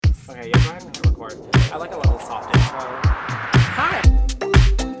Okay, yeah, go ahead and hit record. I like a little soft intro. Hi!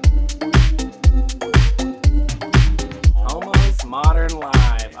 Almost Modern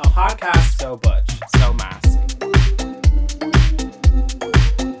Live. A podcast so butch, so mask.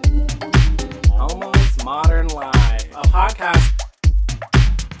 Almost Modern Live. A podcast.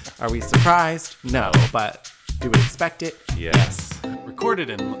 Are we surprised? No, but do we expect it? Yes. Recorded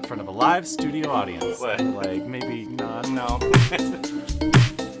in front of a live studio audience. What? Like, maybe not. No.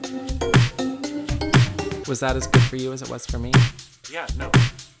 Was that as good for you as it was for me? Yeah, no.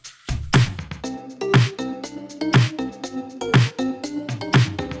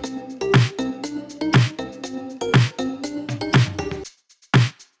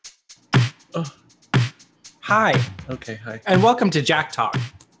 Hi, Okay, hi. and welcome to Jack Talk.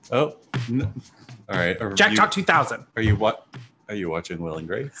 Oh, all right. Jack Talk 2000. Are you watching Will and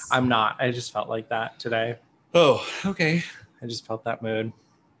Grace? I'm not. I just felt like that today. Oh, okay. I just felt that mood.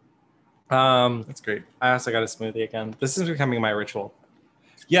 That's great. I also got a smoothie again. This is becoming my ritual.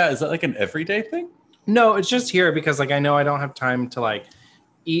 Yeah, is that like an everyday thing? No, it's just here because like I know I don't have time to like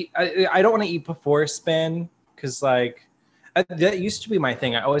eat. I don't want to eat before spin because like that used to be my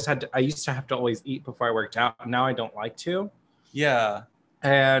thing. I used to have to always eat before I worked out. Now I don't like to. Yeah.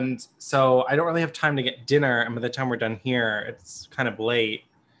 And so I don't really have time to get dinner. And by the time we're done here, it's kind of late.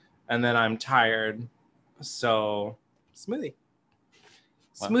 And then I'm tired. So smoothie.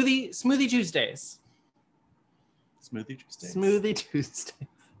 Wow. Smoothie Tuesdays. Smoothie Tuesdays? Smoothie Tuesdays.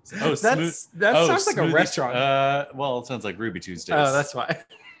 Oh, That sounds like a restaurant. Well, it sounds like Ruby Tuesdays. Oh, that's why.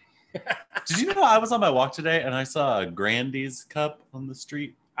 Did you know I was on my walk today and I saw a Grandy's cup on the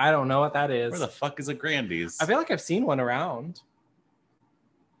street? I don't know what that is. Where the fuck is a Grandy's? I feel like I've seen one around.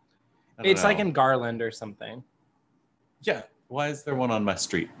 I don't It's like know. in Garland or something. Yeah. Why is there one on my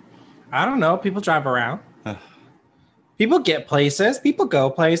street? I don't know. People drive around. People get places. People go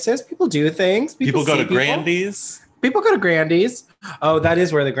places. People do things. People go see to Grandy's? People go to Grandy's. Oh, that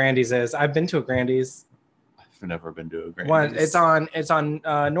is where the Grandy's is. I've been to a Grandy's. I've never been to a Grandy's. One. It's on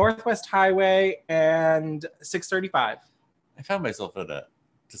Northwest Highway and 635. I found myself at a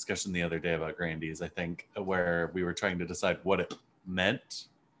discussion the other day about Grandy's, I think, where we were trying to decide what it meant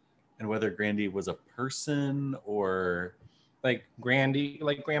and whether Grandy was a person or... Like Grandy,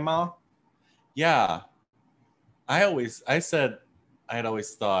 like grandma. Yeah. I said I had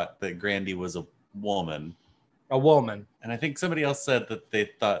always thought that Grandy was a woman. A woman. And I think somebody else said that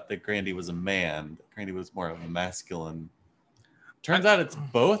they thought that Grandy was a man. That Grandy was more of a masculine. Turns out it's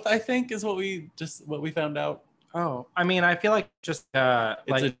both, I think, is what we found out. Oh, I mean, I feel like just It's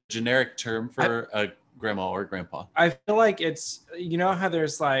like a generic term for a grandma or grandpa. I feel like it's, you know how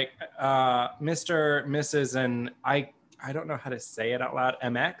there's like Mr., Mrs., and I don't know how to say it out loud.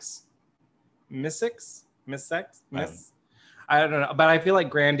 MX? Missix? Missex? Miss? I don't know. But I feel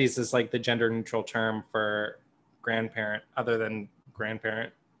like Grandy's is like the gender neutral term for grandparent other than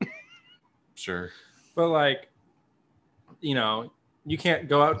grandparent. Sure. But like, you know, you can't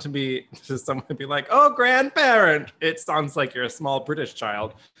go out to someone and be like, oh, grandparent. It sounds like you're a small British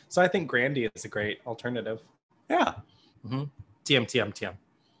child. So I think Grandy is a great alternative. Yeah. Mm-hmm. TM.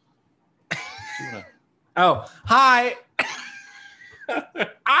 Yeah. Oh, hi.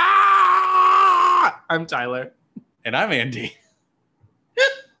 I'm Tyler. And I'm Andy.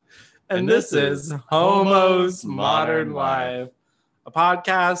 And this is Homo's Modern Life, a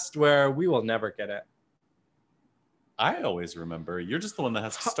podcast where we will never get it. I always remember. You're just the one that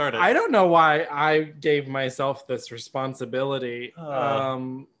has to start it. I don't know why I gave myself this responsibility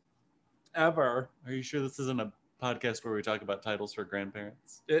ever. Are you sure this isn't a podcast where we talk about titles for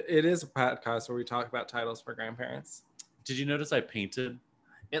grandparents? It is a podcast where we talk about titles for grandparents. Did you notice I painted?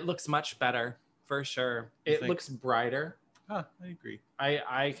 It looks much better, for sure. It looks brighter. Huh, I agree.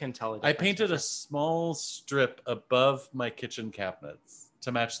 I can tell it. I painted a small strip above my kitchen cabinets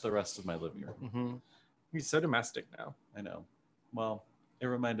to match the rest of my living room. Mm-hmm. He's so domestic now. I know. Well, it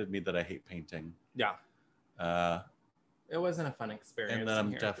reminded me that I hate painting. Yeah. It wasn't a fun experience. And then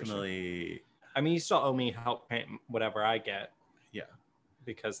I'm definitely... Sure. I mean, you still owe me help paint whatever I get. Yeah.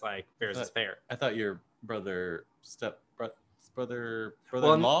 Because like fair is fair. I thought your brother-in-law?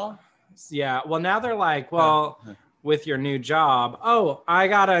 Yeah. Well, now they're like, well, with your new job. Oh, I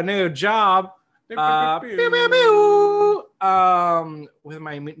got a new job. With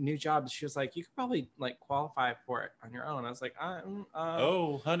my new job, she was like, you could probably like qualify for it on your own. I was like,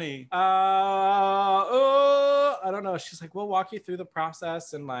 oh, honey. I don't know. She's like, we'll walk you through the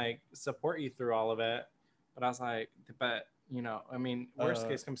process and like support you through all of it. But I was like, but you know, I mean, worst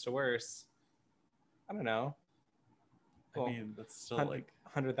case comes to worst. I don't know. I mean, that's still like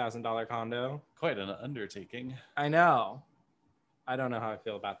 $100,000 condo. Quite an undertaking. I know. I don't know how I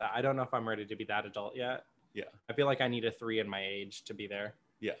feel about that. I don't know if I'm ready to be that adult yet. Yeah. I feel like I need a 3 in my age to be there.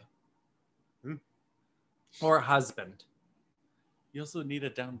 Yeah. Or a husband. You also need a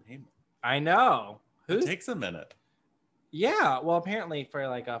down payment. I know. It takes a minute. Yeah. Well, apparently for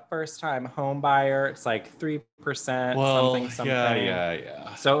like a first-time home buyer, it's like 3%, something.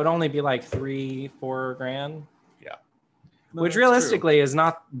 Yeah. So it would only be like 3-4 grand. Yeah. No, which realistically is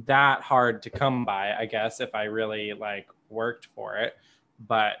not that hard to come by, I guess, if I really like worked for it.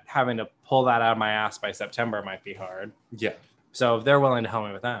 But having to pull that out of my ass by September might be hard. Yeah. So if they're willing to help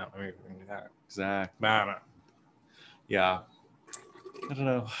me with that, maybe we can do that. Exactly. But I don't know. Yeah. I don't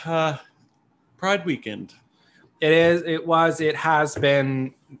know. Pride weekend. It has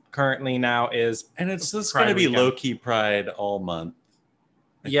been, currently now is. And it's just going to be low-key Pride all month.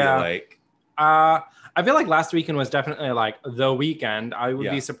 I feel like. I feel like last weekend was definitely like the weekend. I would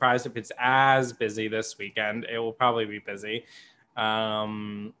be surprised if it's as busy this weekend. It will probably be busy,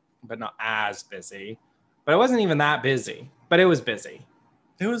 but not as busy. But it wasn't even that busy. But it was busy.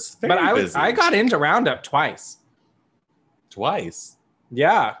 It was very busy. I got into Roundup twice. Twice?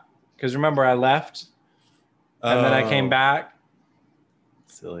 Yeah. Because remember, I left. And then I came back.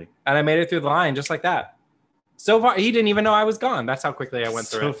 Silly. And I made it through the line just like that. So far, he didn't even know I was gone. That's how quickly I went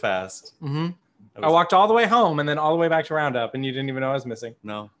through it. So fast. Mm-hmm. I walked all the way home and then all the way back to Roundup, and you didn't even know I was missing.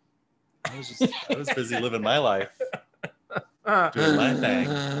 No. I was busy living my life. Doing my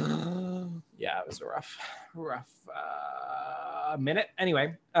thing. Yeah, it was a rough minute.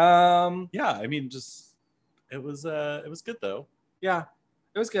 Anyway. Yeah, I mean, it was good though. Yeah,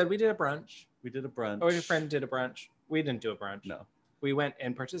 it was good. We did a brunch. Oh, your friend did a brunch. We didn't do a brunch. No. We went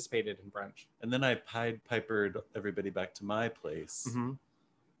and participated in brunch. And then I Pied Pipered everybody back to my place,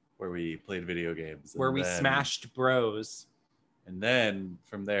 where we played video games. Where we smashed bros. And then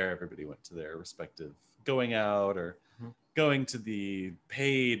from there, everybody went to their respective going out or going to the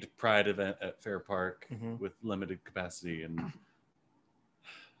paid Pride event at Fair Park with limited capacity. And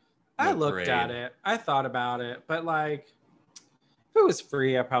I looked at it. I thought about it. But like, if it was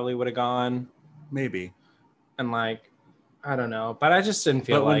free, I probably would have gone. Maybe. And like, I don't know. But I just didn't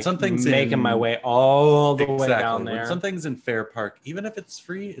feel like something's making my way all the way down there. When something's in Fair Park, even if it's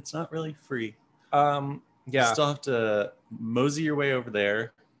free, it's not really free. Yeah. You still have to mosey your way over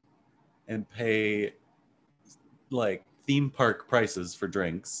there and pay like theme park prices for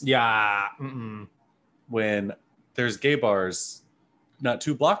drinks. Yeah. When there's gay bars not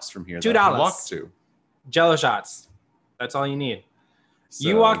 2 blocks from here. $2. Walk to. Jello shots. That's all you need. So,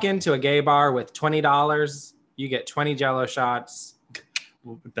 you walk into a gay bar with $20, you get 20 Jello shots.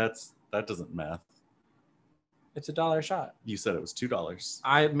 That doesn't math. It's $1 shot. You said it was $2.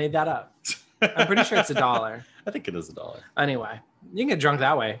 I made that up. I'm pretty sure it's $1. I think it is $1. Anyway, you can get drunk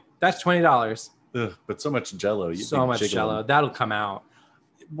that way. That's $20. Ugh, but so much Jello. So much Jello. That'll come out.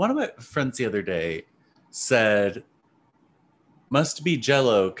 One of my friends the other day said, "Must be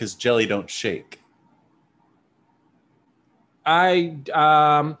Jello because jelly don't shake."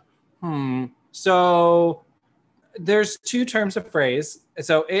 So there's 2 terms of phrase.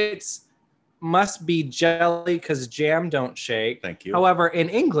 So it's must be jelly because jam don't shake. Thank you. However, in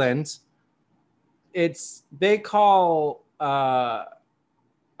England, they call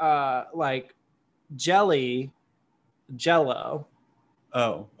like jelly Jello.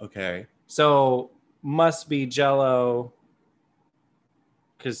 Oh, okay. So must be Jello.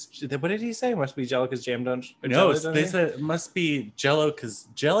 Because what did he say? Must be Jello because jam don't. No, they said it must be Jello because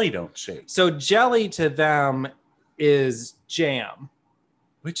jelly don't shake. So jelly to them is jam,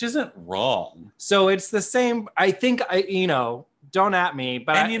 which isn't wrong. So it's the same. I think don't at me,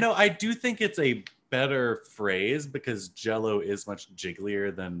 but I do think it's a better phrase because Jello is much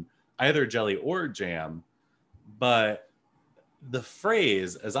jigglier than either jelly or jam. But the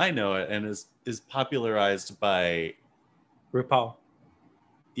phrase, as I know it, and is popularized by RuPaul.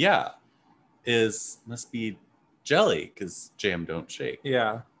 Yeah, must be jelly because jam don't shake.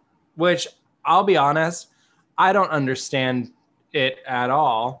 Yeah, which I'll be honest, I don't understand it at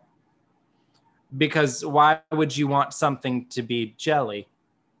all. Because why would you want something to be jelly?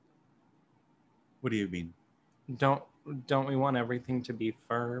 What do you mean? Don't we want everything to be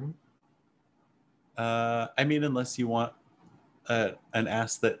firm? I mean, unless you want an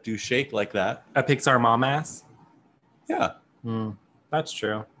ass that do shake like that. A Pixar mom ass? Yeah. That's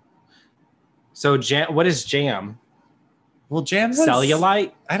true. So jam, what is jam? Well, jam has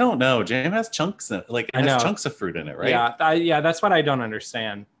cellulite. I don't know. Jam has chunks in it. Like it has chunks of fruit in it, right? Yeah, that's what I don't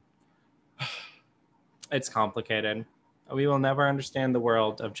understand. It's complicated. We will never understand the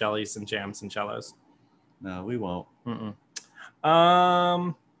world of jellies and jams and jellos. No, we won't.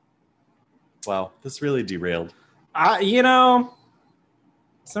 Wow, this really derailed.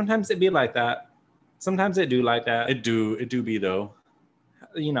 Sometimes it be like that. Sometimes it do like that. It do be though.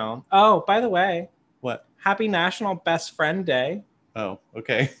 You know. Oh, by the way, What? happy National Best Friend Day. Oh,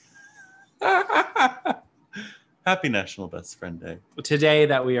 okay. Happy National Best Friend Day. Today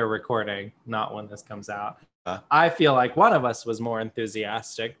that we are recording, not when this comes out. Huh? I feel like one of us was more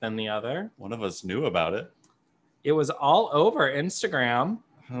enthusiastic than the other. One of us knew about it. It was all over Instagram.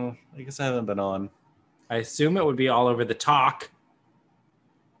 Oh, I guess I haven't been on. I assume it would be all over the talk.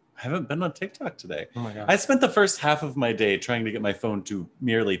 I haven't been on TikTok today. Oh my God. I spent the first half of my day trying to get my phone to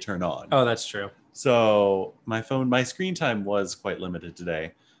merely turn on. Oh, that's true. So my screen time was quite limited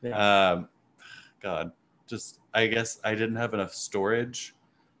today. Yeah. God, just I guess I didn't have enough storage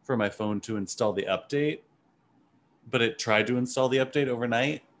for my phone to install the update, but it tried to install the update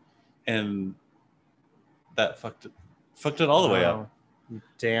overnight, and that fucked it all the way up.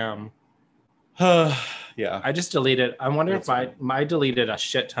 Damn. Yeah. I just deleted. I wonder That's if I deleted a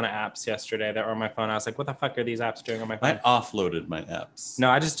shit ton of apps yesterday that were on my phone. I was like, what the fuck are these apps doing on my I phone? offloaded my apps. No,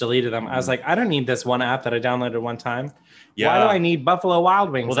 I just deleted them. I was like, I don't need this one app that I downloaded one time. Yeah. Why do I need Buffalo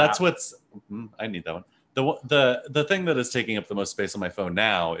Wild Wings? Well, that's app? I need that one. The thing that is taking up the most space on my phone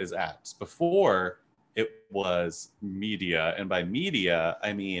now is apps. Before it was media, and by media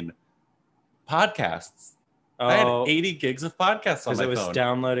I mean podcasts. I had 80 gigs of podcasts on my phone. Because it was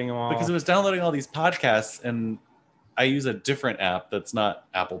downloading them all. Because it was downloading all these podcasts, and I use a different app that's not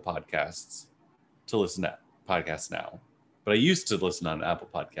Apple Podcasts to listen to podcasts now. But I used to listen on Apple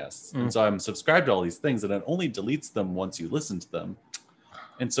Podcasts. And so I'm subscribed to all these things, and it only deletes them once you listen to them.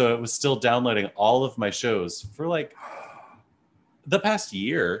 And so it was still downloading all of my shows for like the past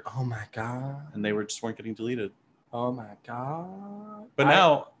year. Oh my God. And they weren't getting deleted. Oh my God. But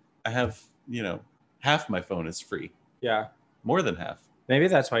now I have, half my phone is free. Yeah. More than half. Maybe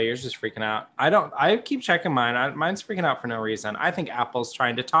that's why yours is freaking out. I keep checking mine. Mine's freaking out for no reason. I think Apple's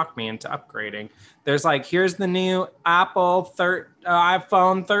trying to talk me into upgrading. There's like, here's the new Apple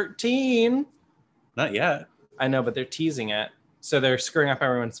iPhone 13. Not yet. I know, but they're teasing it. So they're screwing up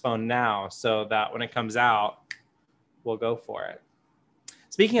everyone's phone now so that when it comes out, we'll go for it.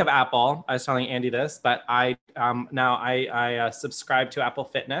 Speaking of Apple, I was telling Andy this, but I subscribe to Apple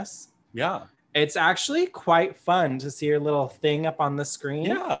Fitness. Yeah. It's actually quite fun to see your little thing up on the screen.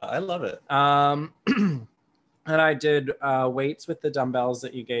 Yeah, I love it. And I did weights with the dumbbells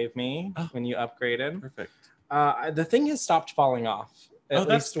that you gave me when you upgraded. Perfect. The thing has stopped falling off, at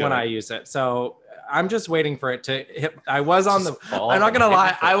least when I use it. So I'm just waiting for it to hit. I'm not gonna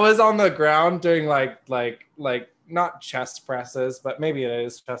lie. I was on the ground doing like not chest presses, but maybe it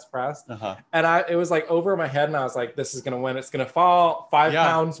is chest press. And it was like over my head, and I was like, this is gonna win. It's gonna fall. 5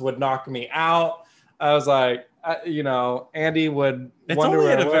 pounds would knock me out. I was like, Andy would wonder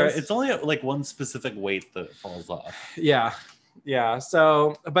where it was. It's only like one specific weight that falls off. Yeah.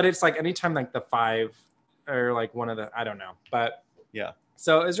 So, but it's like anytime like the 5 or like one of the, I don't know, but yeah.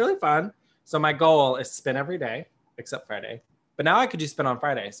 So it's really fun. So my goal is spin every day except Friday. But now I could do spin on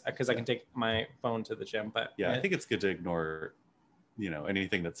Fridays because I can take my phone to the gym. But I think it's good to ignore,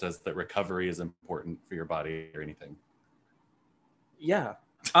 anything that says that recovery is important for your body or anything. Yeah.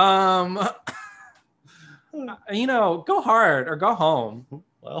 Go hard or go home.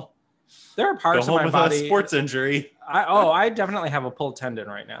 Well, there are parts of my with body. A sports injury. I definitely have a pulled tendon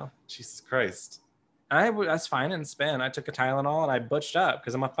right now. Jesus Christ. That's fine in spin. I took a Tylenol and I butched up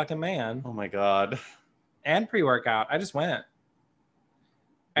because I'm a fucking man. Oh my God. And pre-workout. I just went.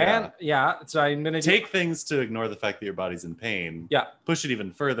 And so I'm gonna take things to ignore the fact that your body's in pain. Yeah. Push it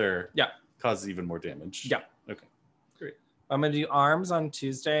even further. Yeah. Causes even more damage. Yeah. Okay. Great. I'm gonna do arms on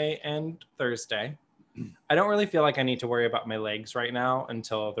Tuesday and Thursday. I don't really feel like I need to worry about my legs right now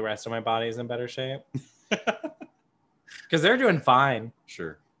until the rest of my body is in better shape. Because they're doing fine.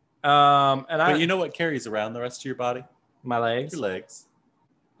 Sure. But you know what carries around the rest of your body? My legs. Your legs.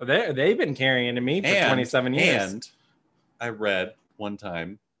 They've been carrying to me for 27 years. And I read one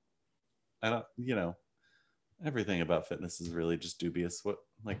time, everything about fitness is really just dubious.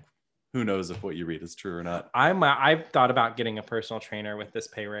 Who knows if what you read is true or not? I've thought about getting a personal trainer with this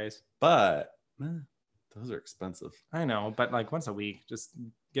pay raise. But those are expensive. I know, but like once a week, just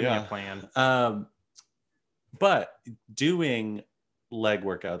give me a plan. But doing leg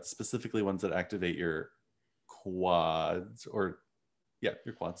workouts, specifically ones that activate your quads your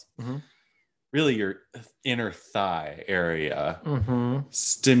quads. Mm-hmm. Really your inner thigh area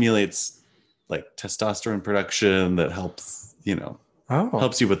stimulates like testosterone production that helps,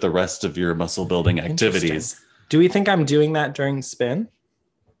 helps you with the rest of your muscle building activities. Do we think I'm doing that during spin?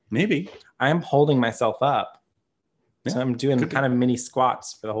 Maybe. I am holding myself up. Yeah, so I'm doing kind of mini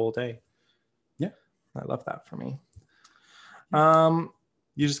squats for the whole day. Yeah. I love that for me.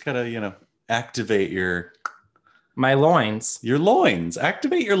 You just gotta, activate My loins. your loins.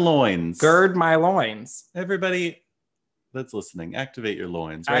 Activate your loins. Gird my loins. Everybody that's listening, activate your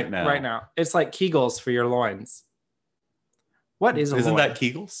loins right now. Right now. It's like Kegels for your loins. What is a Isn't loin? that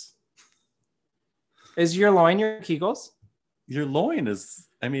Kegels? Is your loin your Kegels? Your loin is,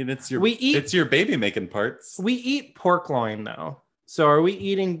 it's your We eat- it's your baby making parts. We eat pork loin though. So are we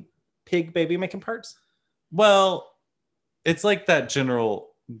eating pig baby making parts? Well, it's like that general.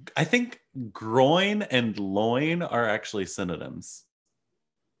 I think groin and loin are actually synonyms.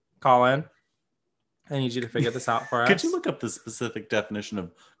 Colin, I need you to figure this out for us. Could you look up the specific definition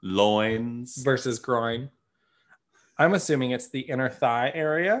of loins? Versus groin. I'm assuming it's the inner thigh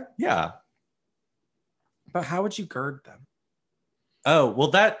area. Yeah. But how would you gird them? Oh, well,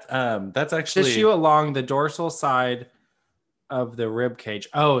 that's actually Tissue along the dorsal side of the rib cage.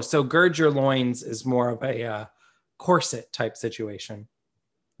 Oh, so gird your loins is more of a corset type situation.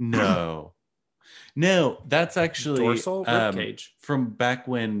 no, that's actually Dorsal rib cage. from back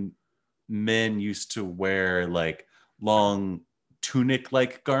when men used to wear like long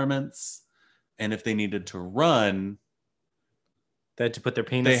tunic-like garments, and if they needed to run, They had to put their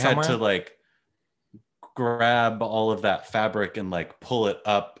penis they had somewhere? to like grab all of that fabric and like pull it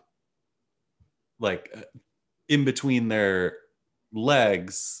up like in between their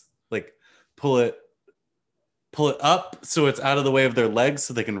legs, like pull it up so it's out of the way of their legs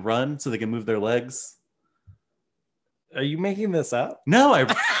so they can run, so they can move their legs. Are you making this up? No,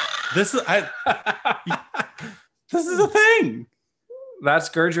 this is a thing. That's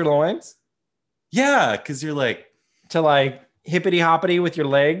gird your loins? Yeah, because you're like To like hippity hoppity with your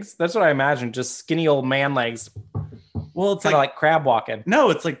legs? That's what I imagine. Just skinny old man legs. well, it's Kind of like like crab walking. no,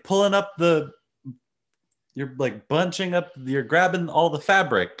 it's like pulling up you're like bunching up, you're grabbing all the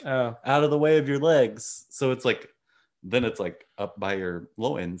fabric Oh. out of the way of your legs. So it's like, then it's like up by your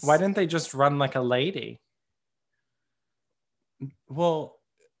loins. Why didn't they just run like a lady? Well,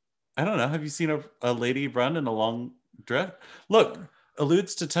 I don't know. Have you seen a lady run in a long dress? Look,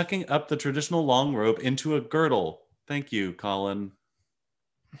 alludes to tucking up the traditional long robe into a girdle. Thank you, Colin.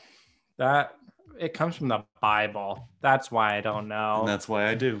 That it comes from the Bible. That's why I don't know. And that's why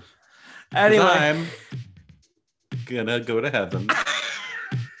I do. 'Cause Anyway, I'm gonna go to heaven.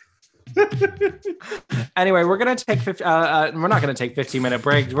 anyway, we're gonna take 50. We're not gonna take 15-minute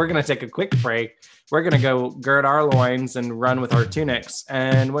breaks. We're gonna take a quick break. We're gonna go gird our loins and run with our tunics.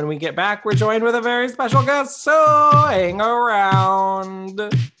 And when we get back, we're joined with a very special guest. So hang around.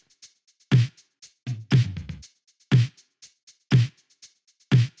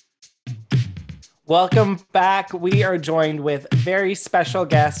 Welcome back. We are joined with very special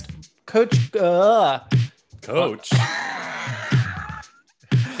guest, Coach. Coach.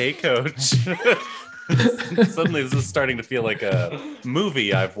 Hey, Coach. Suddenly, this is starting to feel like a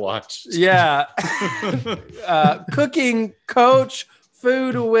movie I've watched. Yeah. Cooking coach,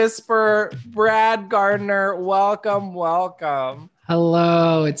 food whisperer, Brad Gardner. Welcome.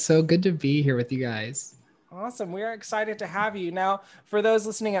 Hello, it's so good to be here with you guys. Awesome. We are excited to have you. Now, for those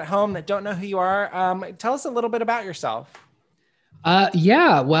listening at home that don't know who you are, tell us a little bit about yourself.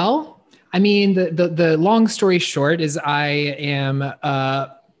 Well, I mean, the long story short is I am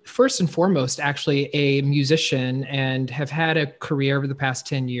first and foremost actually a musician and have had a career over the past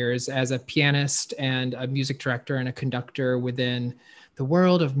 10 years as a pianist and a music director and a conductor within the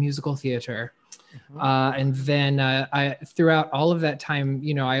world of musical theater. And then I, throughout all of that time,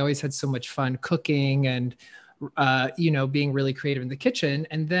 I always had so much fun cooking and, being really creative in the kitchen.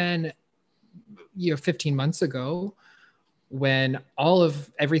 And then, 15 months ago, when all of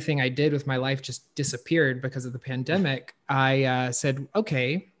everything I did with my life just disappeared because of the pandemic, I said,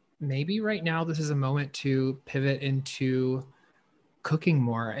 okay, maybe right now this is a moment to pivot into cooking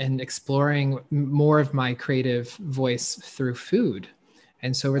more and exploring more of my creative voice through food.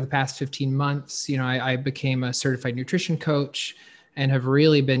 And so over the past 15 months, I became a certified nutrition coach and have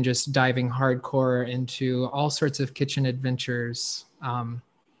really been just diving hardcore into all sorts of kitchen adventures.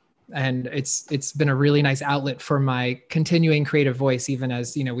 And it's been a really nice outlet for my continuing creative voice, even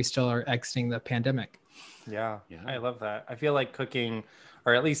as, we still are exiting the pandemic. Yeah, I love that. I feel like cooking,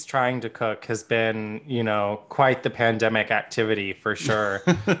 or at least trying to cook, has been, quite the pandemic activity for sure.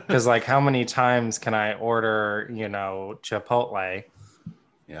 Because like, how many times can I order, Chipotle?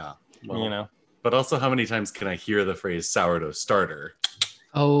 Yeah. Well, But but also, how many times can I hear the phrase sourdough starter?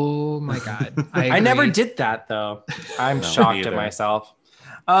 Oh my God. I never did that though. I'm No, shocked me at either. myself.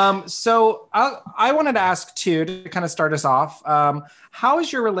 So I wanted to ask too, to kind of start us off, how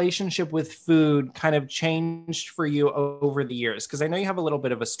has your relationship with food kind of changed for you over the years? Because I know you have a little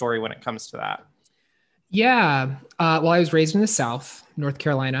bit of a story when it comes to that. Yeah. Well, I was raised in the South, North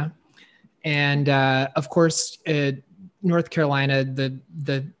Carolina, and of course, North Carolina,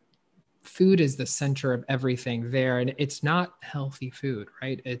 the food is the center of everything there, and it's not healthy food,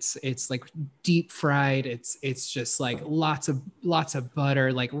 right? It's like deep fried. It's just like lots of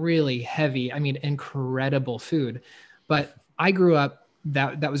butter, like really heavy. I mean, incredible food. But I grew up,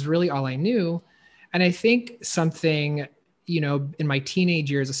 that was really all I knew, and I think something, in my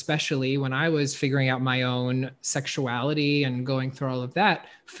teenage years, especially when I was figuring out my own sexuality and going through all of that,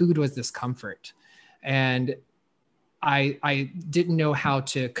 food was this comfort. And I didn't know how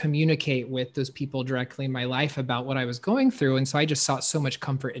to communicate with those people directly in my life about what I was going through. And so I just sought so much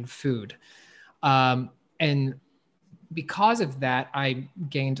comfort in food. And because of that, I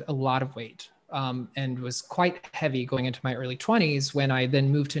gained a lot of weight, and was quite heavy going into my early 20s, when I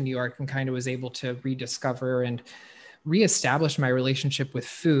then moved to New York and kind of was able to rediscover and reestablish my relationship with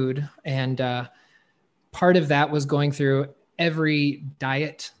food. And part of that was going through every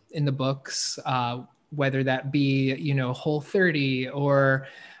diet in the books, whether that be, Whole30, or,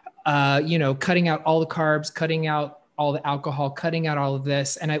 cutting out all the carbs, cutting out all the alcohol, cutting out all of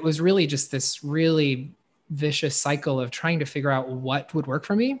this. And it was really just this really vicious cycle of trying to figure out what would work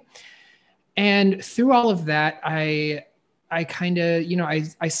for me. And through all of that, I kind of,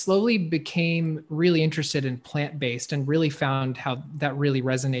 I slowly became really interested in plant-based, and really found how that really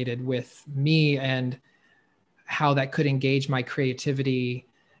resonated with me, and how that could engage my creativity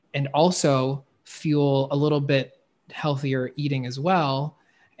and also fuel a little bit healthier eating as well.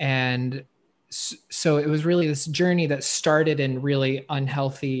 And so it was really this journey that started in really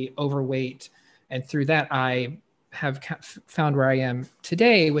unhealthy overweight. And through that, I have found where I am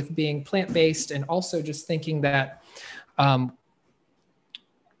today with being plant-based, and also just thinking that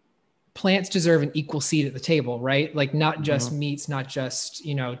plants deserve an equal seat at the table, right? Like not just meats, not just,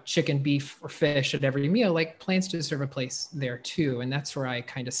 chicken, beef, or fish at every meal. Like plants deserve a place there too. And that's where I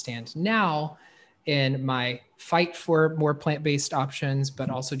kind of stand now in my fight for more plant-based options, but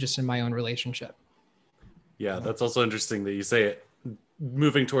also just in my own relationship. Yeah, that's also interesting that you say it.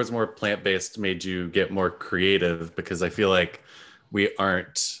 Moving towards more plant-based made you get more creative, because I feel like we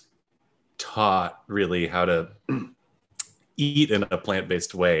aren't taught really how to eat in a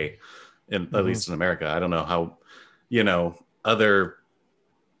plant-based way, at least in America. I don't know how, other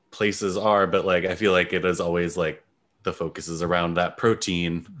places are, but like, I feel like it is always like the focus is around that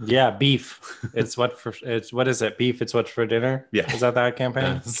protein. Yeah, beef. What is it? Beef, it's what's for dinner? Yeah. Is that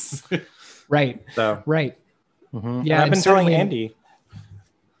campaign? Yes. Right. So, right. Yeah, I've been telling Andy.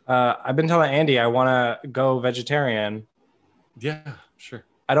 I want to go vegetarian. Yeah, sure.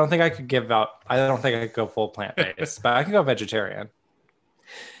 I don't think I could go full plant-based, but I could go vegetarian.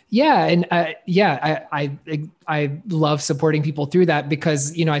 Yeah. And I love supporting people through that,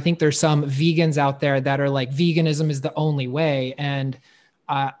 because, I think there's some vegans out there that are like, veganism is the only way. And,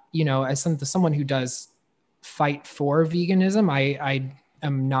 as someone who does fight for veganism, I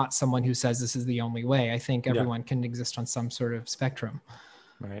am not someone who says this is the only way. I think everyone can exist on some sort of spectrum.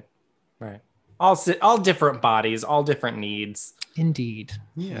 Right. All different bodies, all different needs. Indeed.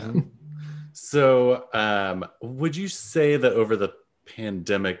 Yeah. So, would you say that over the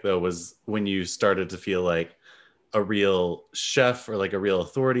pandemic, though, was when you started to feel like a real chef, or like a real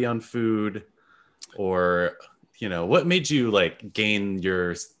authority on food? Or, what made you like gain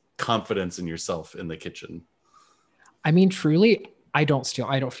your confidence in yourself in the kitchen? I mean, truly, I don't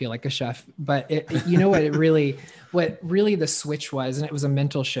feel like a chef, but what really the switch was, and it was a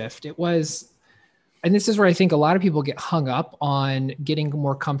mental shift. It was, and this is where I think a lot of people get hung up on getting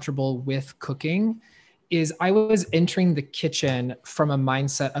more comfortable with cooking, is I was entering the kitchen from a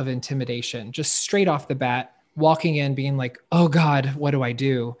mindset of intimidation, just straight off the bat, walking in being like, oh God, what do I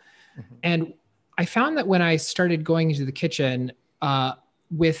do? And I found that when I started going into the kitchen,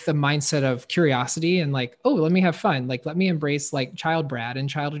 with the mindset of curiosity and like, oh, let me have fun. Like, let me embrace like child Brad, and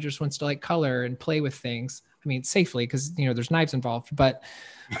child who just wants to like color and play with things. I mean, safely, because, there's knives involved, but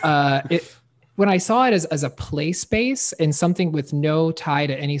when I saw it as a play space and something with no tie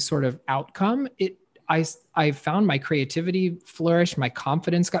to any sort of outcome, I found my creativity flourish. My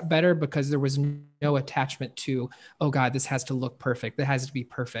confidence got better, because there was no attachment to, oh God, this has to look perfect. That has to be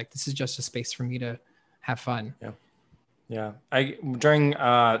perfect. This is just a space for me to have fun. Yeah. During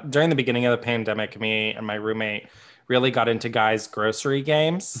the beginning of the pandemic, me and my roommate really got into Guys Grocery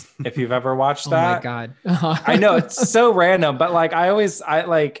Games. If you've ever watched that. Oh my God. I know it's so random, but like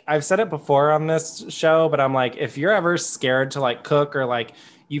I've said it before on this show, but I'm like, if you're ever scared to like cook, or like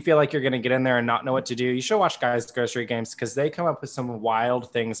you feel like you're going to get in there and not know what to do, you should watch Guys Grocery Games, because they come up with some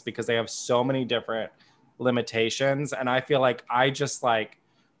wild things, because they have so many different limitations. And I feel like I just like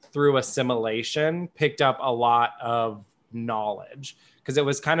through assimilation picked up a lot of knowledge, because it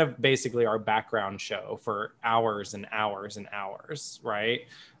was kind of basically our background show for hours and hours and hours, right?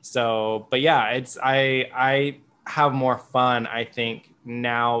 So, but yeah, it's I have more fun, I think,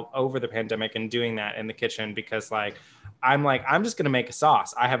 now over the pandemic and doing that in the kitchen, because I'm just gonna make a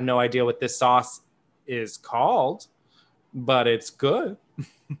sauce. I have no idea what this sauce is called, but it's good.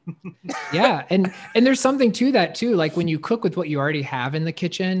 Yeah, and there's something to that too. Like when you cook with what you already have in the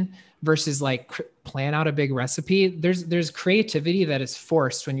kitchen versus like plan out a big recipe, there's creativity that is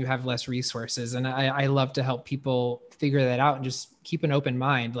forced when you have less resources. And I love to help people figure that out and just keep an open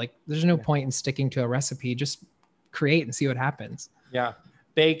mind. Like there's no point in sticking to a recipe, just create and see what happens. Yeah.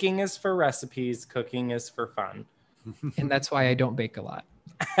 Baking is for recipes, cooking is for fun. And that's why I don't bake a lot.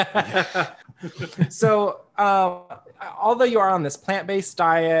 So, although you are on this plant-based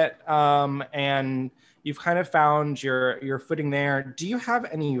diet, and you've kind of found your footing there, do you have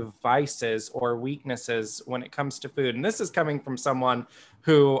any vices or weaknesses when it comes to food? And this is coming from someone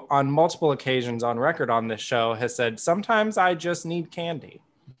who, on multiple occasions on record on this show, has said, sometimes I just need candy.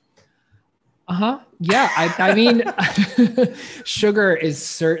 Yeah. I mean, sugar is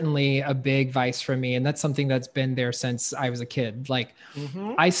certainly a big vice for me. And that's something that's been there since I was a kid. Like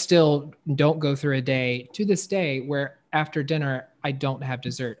I still don't go through a day to this day where after dinner, I don't have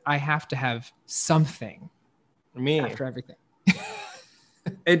dessert. I have to have something after everything.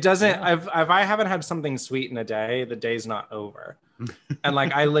 It doesn't, if I haven't had something sweet in a day, the day's not over. And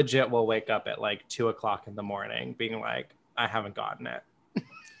like, I legit will wake up at like 2:00 in the morning being like, I haven't gotten it.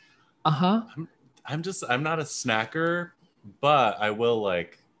 I'm not a snacker, but I will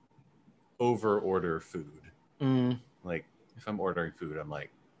like over order food. Like if I'm ordering food, I'm like,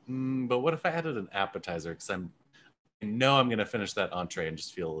 but what if I added an appetizer? Because I know I'm gonna finish that entree and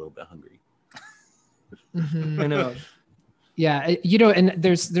just feel a little bit hungry. I know. Yeah, you know, and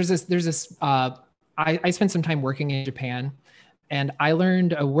there's this. I spent some time working in Japan, and I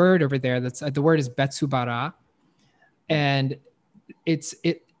learned a word over there. That's the word is betsubara, and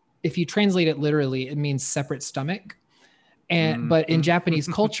if you translate it literally, it means separate stomach. But in Japanese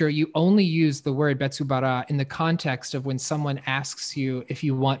culture, you only use the word betsubara in the context of when someone asks you if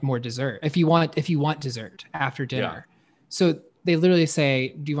you want more dessert, if you want dessert after dinner. Yeah. So they literally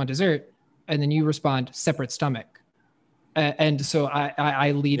say, "Do you want dessert?" And then you respond, "Separate stomach." And so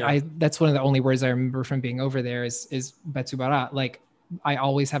I lead. Yeah. That's one of the only words I remember from being over there is betsubara. Like I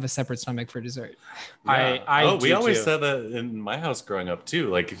always have a separate stomach for dessert. Yeah. We always said that in my house growing up too.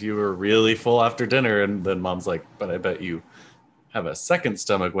 Like if you were really full after dinner, and then mom's like, "But I bet you have a second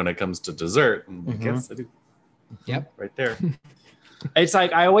stomach when it comes to dessert." And I guess I do. Yep. Right there. It's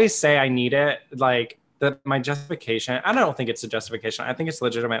like I always say I need it. Like my justification. I don't think it's a justification. I think it's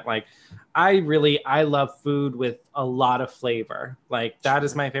legitimate. Like I love food with a lot of flavor. Like that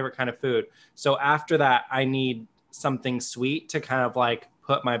is my favorite kind of food. So after that, I need something sweet to kind of like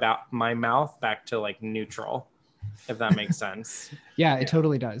put my mouth back to like neutral, if that makes sense. Yeah, it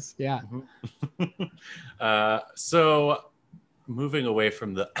totally does. Yeah. So moving away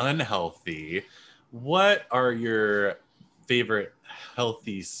from the unhealthy, what are your favorite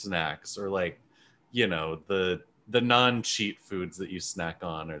healthy snacks, or like, you know, the non-cheat foods that you snack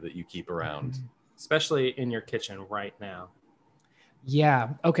on or that you keep around, especially in your kitchen right now?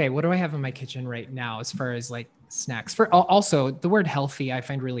 Yeah. Okay. What do I have in my kitchen right now as far as like snacks? For also the word healthy, I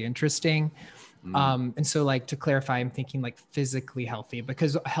find really interesting. And so like to clarify, I'm thinking like physically healthy,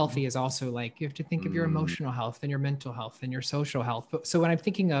 because healthy is also like you have to think of your emotional health and your mental health and your social health. But so when I'm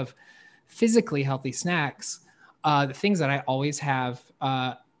thinking of physically healthy snacks, the things that I always have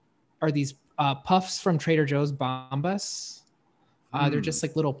are these puffs from Trader Joe's, Bombas. They're just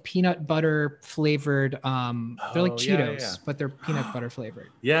like little peanut butter flavored. They're like Cheetos, but they're peanut butter flavored.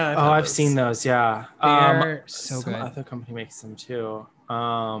 Yeah. I've seen those. Yeah. They're so some good. Other company makes them too.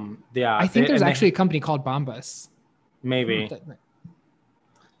 I think there's actually a company called Bombas. Maybe.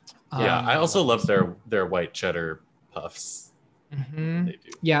 I also love their white cheddar puffs. They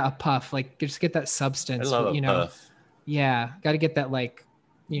do. Yeah, a puff. Like just get that substance. I love a puff. Yeah, got to get that like,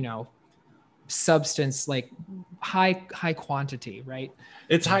 substance, like high quantity, right?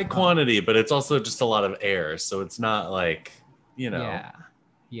 It's high quantity, but it's also just a lot of air, so it's not like, Yeah.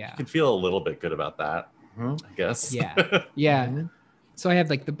 You can feel a little bit good about that, I guess. Yeah. So I have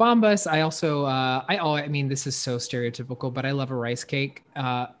like the Bombas. I also I mean, this is so stereotypical, but I love a rice cake.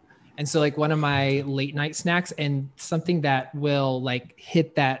 And so like one of my late night snacks, and something that will like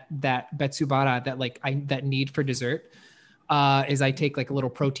hit that betsubara, that need for dessert, is I take like a little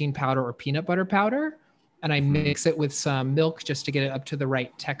protein powder or peanut butter powder, and I mix it with some milk just to get it up to the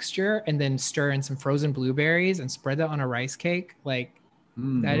right texture, and then stir in some frozen blueberries and spread that on a rice cake. Like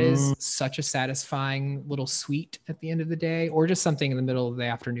That is such a satisfying little sweet at the end of the day, or just something in the middle of the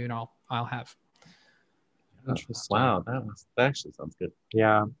afternoon I'll have. Interesting. Wow, that actually sounds good.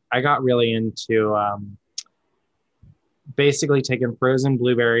 Yeah, I got really into basically taking frozen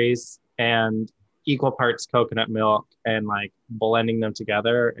blueberries and equal parts coconut milk and like blending them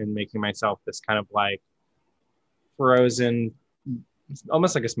together and making myself this kind of like frozen,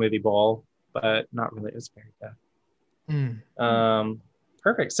 almost like a smoothie bowl, but not really. It's very good.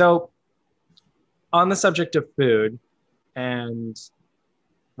 Perfect. So on the subject of food, and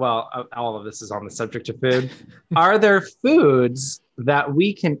well, all of this is on the subject of food. Are there foods that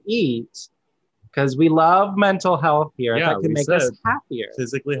we can eat because we love mental health here that can make us happier?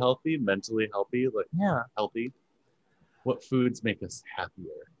 Physically healthy, mentally healthy, like healthy. What foods make us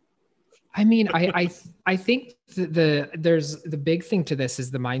happier? I mean, I think there's the big thing to this is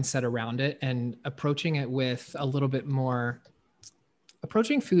the mindset around it and approaching it with a little bit more,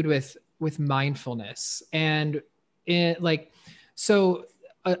 approaching food with mindfulness and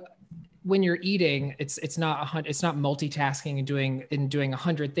when you're eating, it's not multitasking and doing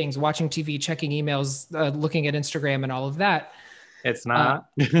 100 things, watching TV, checking emails, looking at Instagram and all of that. It's not.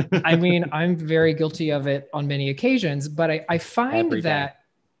 I mean, I'm very guilty of it on many occasions, but I find that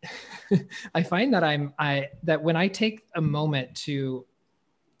I find that that when I take a moment to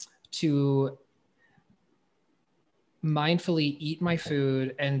mindfully eat my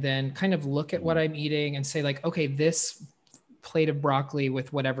food and then kind of look at what I'm eating and say like, okay, this plate of broccoli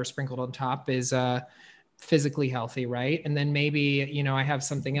with whatever sprinkled on top is physically healthy, right? And then maybe, I have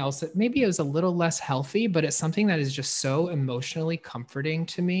something else that maybe is a little less healthy, but it's something that is just so emotionally comforting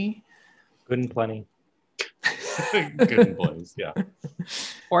to me. Good and plenty. Good and plenty, yeah.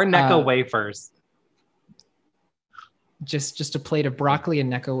 Or Necco wafers. Just a plate of broccoli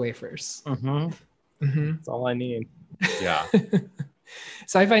and Necco wafers. That's all I need. Yeah.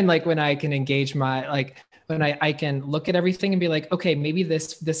 So I find like when I can engage when I can look at everything and be like, okay, maybe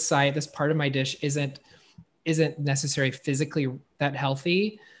this part of my dish isn't necessarily physically that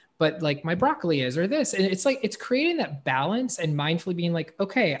healthy, but like my broccoli is, or this, and it's like, it's creating that balance and mindfully being like,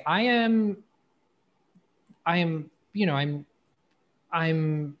 okay, I'm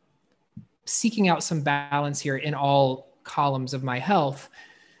seeking out some balance here in all columns of my health.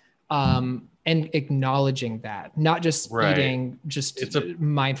 And acknowledging that, not just eating just a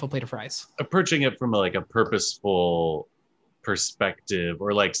mindful plate of fries. Approaching it from a purposeful perspective,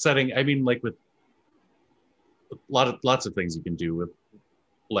 or like setting, I mean, like with lots of things you can do with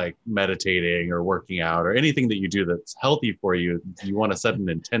like meditating or working out or anything that you do that's healthy for you, you want to set an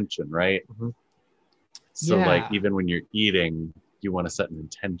intention, right? So like even when you're eating, you want to set an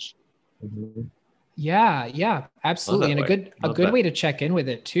intention. Yeah, absolutely. And a good way to check in with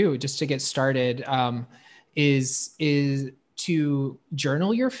it too, just to get started, is to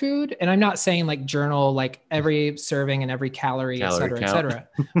journal your food. And I'm not saying like journal like every serving and every calorie, et cetera.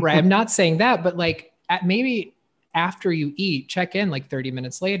 Right. I'm not saying that, but like maybe after you eat, check in like 30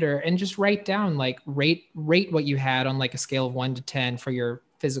 minutes later and just write down, like rate what you had on like a scale of 1 to 10 for your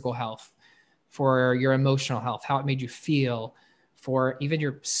physical health, for your emotional health, how it made you feel, for even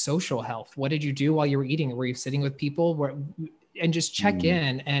your social health. What did you do while you were eating? Were you sitting with people? And just check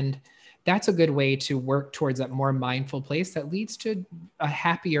in. And that's a good way to work towards that more mindful place that leads to a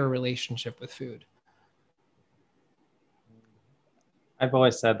happier relationship with food. I've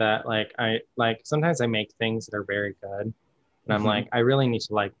always said that, sometimes I make things that are very good. And I'm like, I really need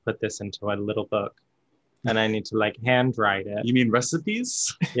to like put this into a little book and I need to like handwrite it. You mean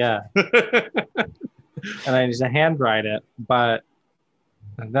recipes? Yeah. And I need to handwrite it, but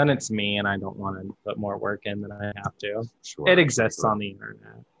then it's me and I don't want to put more work in than I have to. Sure, it exists on the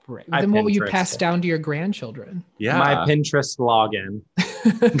internet. Right. Then what will you pass down to your grandchildren? Yeah. My Pinterest login.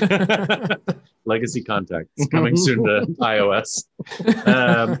 Legacy contacts coming soon to iOS.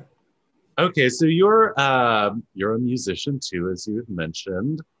 Okay, so you're a musician too, as you had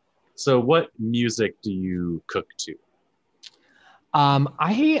mentioned. So what music do you cook to?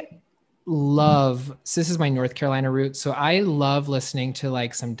 This is my North Carolina roots, so I love listening to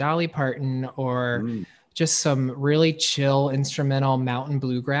like some Dolly Parton or just some really chill instrumental mountain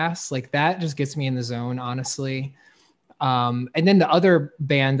bluegrass. Like that just gets me in the zone, honestly. And then the other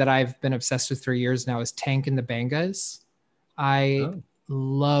band that I've been obsessed with for years now is Tank and the Bangas. I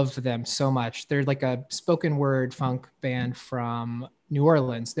love them so much. They're like a spoken word funk band from New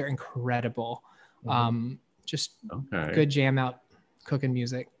Orleans. They're incredible. Just good jam out cooking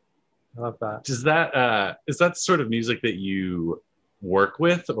music. I love that. Is that sort of music that you work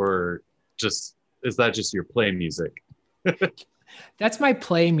with, or is that just your play music? That's my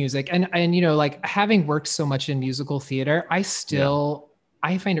play music. And like having worked so much in musical theater, I still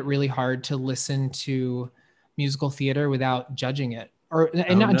I find it really hard to listen to musical theater without judging it,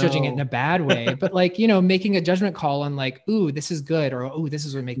 and not judging it in a bad way, but like, making a judgment call on like, ooh, this is good, or ooh, this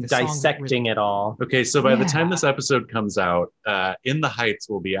is what make this Dissecting it all. Okay, so by the time Yeah. this episode comes out, In the Heights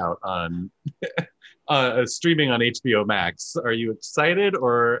will be out on streaming on HBO Max. Are you excited,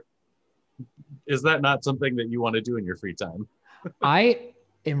 or is that not something that you want to do in your free time? I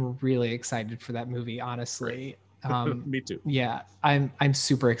am really excited for that movie, honestly. Me too. Yeah, I'm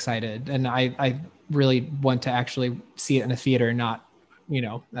super excited, and I really want to actually see it in a theater, not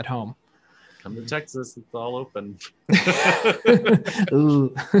at home. Come to Texas, it's all open.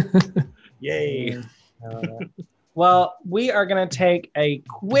 Ooh. Yay. Well, we are going to take a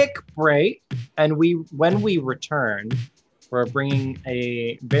quick break, and when we return, we're bringing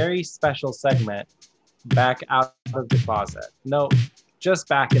a very special segment back out of the closet. No, just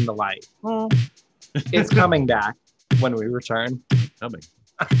back in the light. It's coming back when we return. Coming.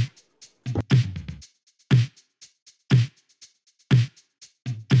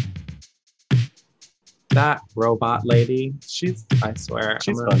 That robot lady, I swear.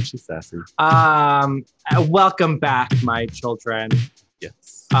 She's I'm fun. She's sassy. Welcome back, my children.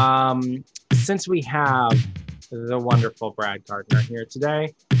 Yes. Since we have the wonderful Brad Gardner here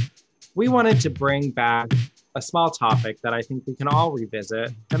today, we wanted to bring back a small topic that I think we can all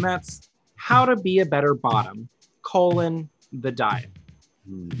revisit, and that's how to be a better bottom, the diet.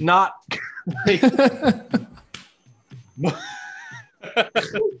 Not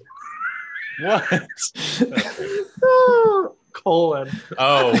What? colon.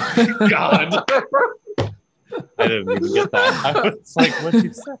 Oh, God. I didn't even get that. I was like, what'd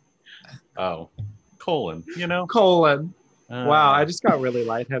you say? Oh, colon, Colon. Wow, I just got really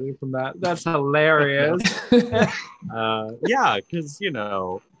lightheaded from that. That's hilarious. Yeah, because,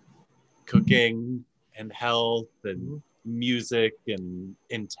 cooking and health and music and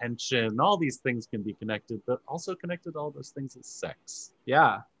intention, all these things can be connected, but also connected to all those things is sex.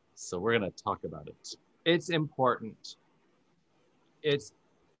 Yeah, So we're going to talk about it. it's important. It's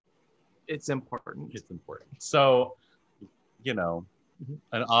important. It's important. So,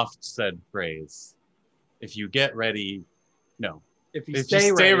 an oft said phrase, if you get ready, no, If you If stay,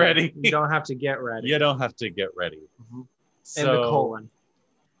 you stay ready, ready. you don't have to get ready. you don't have to get ready. Mhm. So, In the colon.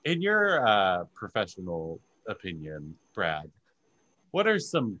 in your professional opinion, Brad, what are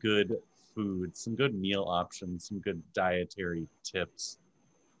some good foods, some good meal options, some good dietary tips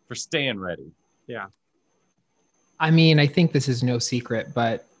for staying ready? I mean, I think this is no secret,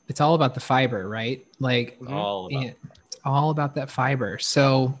 but it's all about the fiber, right? Like, All about it's all about that fiber.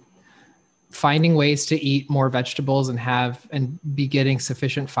 So finding ways to eat more vegetables and be getting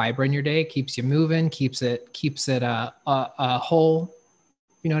sufficient fiber in your day keeps you moving, keeps it a whole.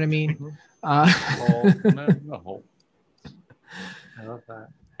 You know what I mean? whole. I love that.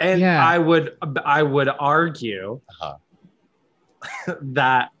 And Yeah. I would argue Uh-huh.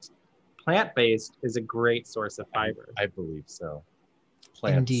 that plant-based is a great source of fiber. I believe so.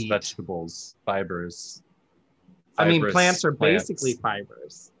 Plants, Indeed. vegetables, fibers. I mean, Fibrous plants are plants. basically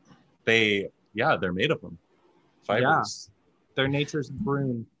fibers. They're made of them. Fibers. They're nature's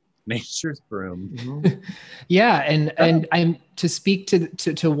broom. Nature's broom. Yeah, and I'm to speak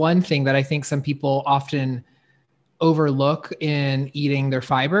to one thing that I think some people often overlook in eating their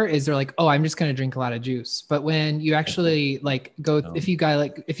fiber is they're like, oh, I'm just going to drink a lot of juice. But when you actually like go, if you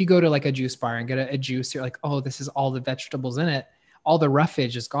go to like a juice bar and get a juice, you're like, oh, this is all the vegetables in it. All the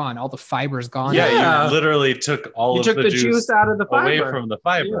roughage is gone. All the fiber is gone. Yeah, you literally took all You of took the juice out of the fiber. away from the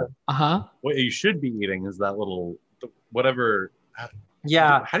fiber. Uh-huh. What you should be eating is that little whatever.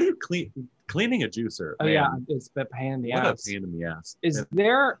 Yeah. How do you cleaning a juicer? Oh man, yeah, it's a pain in the what ass. a pain in the ass. Is And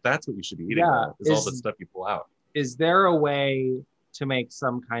there that's what you should be eating. Yeah, Is all the stuff you pull out. is there a way to make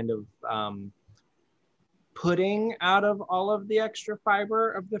some kind of pudding out of all of the extra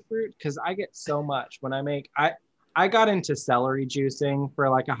fiber of the fruit? Because I get so much when I make I got into celery juicing for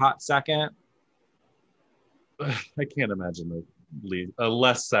like a hot second. I can't imagine a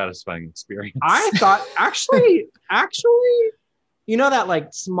less satisfying experience. I thought actually, you know that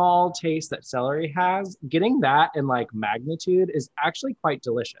like small taste that celery has, getting that in like magnitude is actually quite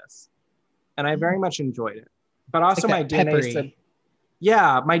delicious. And I very much enjoyed it. But also Like my that DNA peppery. said,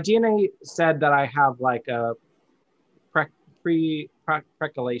 my DNA said that I have like a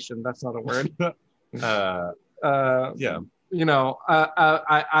preculation. That's not a word. Yeah,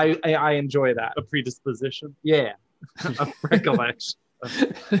 I enjoy that. a predisposition, Yeah. A recollection.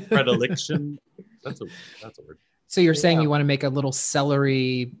 predilection. That's a word. So you're saying Yeah. you want to make a little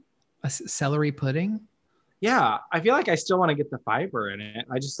celery pudding? Yeah. I feel like I still want to get the fiber in it.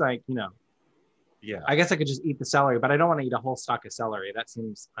 I just like, Yeah. I guess I could just eat the celery, but I don't want to eat a whole stalk of celery. That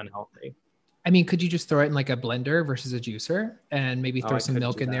seems unhealthy. I mean, could you just throw it in like a blender versus a juicer and maybe throw I some could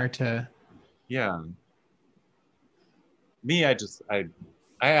milk do in there that. to? Yeah. Me, I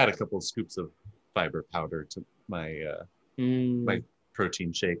add a couple of scoops of fiber powder to my my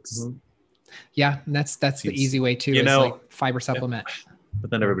protein shakes. Mhm. Yeah, and that's the Seems- easy way too. you Is know, like fiber supplement. But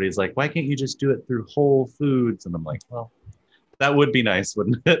then everybody's like, why can't you just do it through Whole Foods? And I'm like, well, that would be nice,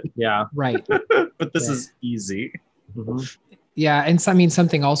 wouldn't it? Yeah. Right. But this Right. is easy. Mhm. Yeah, and so, I mean,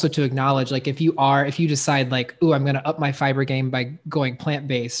 something also to acknowledge, like if you decide like, oh, I'm going to up my fiber game by going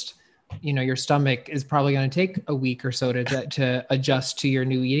plant-based, your stomach is probably going to take a week or so to adjust to your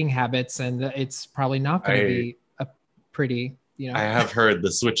new eating habits, and it's probably not going to be a pretty, I have heard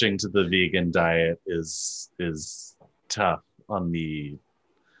the switching to the vegan diet is tough on the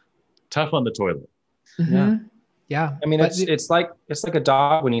toilet. Mhm. Yeah. I mean, But it's like a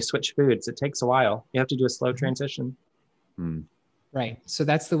dog when you switch foods. It takes a while. You have to do a slow transition. right. So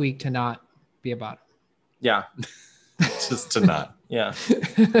that's the week to not be a bottom. Yeah. Just to not. Yeah.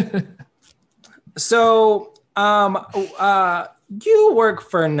 So, you work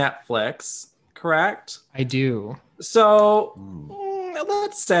for Netflix, correct? I do. So, Mm.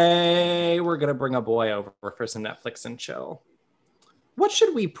 let's say we're gonna bring a boy over for some Netflix and chill. What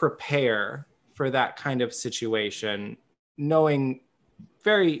should we prepare for that kind of situation, knowing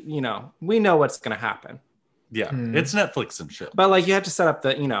we know what's gonna happen, Yeah, Hmm. it's Netflix and shit. but like you have to set up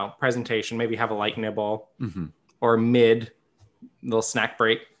the presentation, maybe have a light nibble Mm-hmm. or mid little snack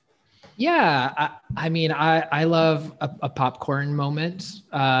break. Yeah. I mean, I love a popcorn moment,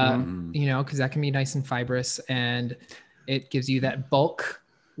 Mhm. because that can be nice and fibrous and it gives you that bulk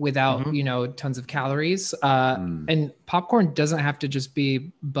without, tons of calories. And popcorn doesn't have to just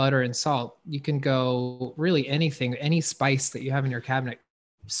be butter and salt. You can go really anything, any spice that you have in your cabinet,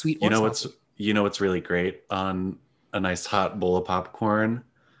 sweet or salty. What's really great on a nice hot bowl of popcorn?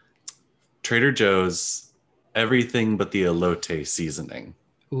 Trader Joe's everything but the elote seasoning.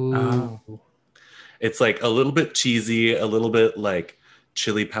 Ooh. Oh. It's like a little bit cheesy, a little bit like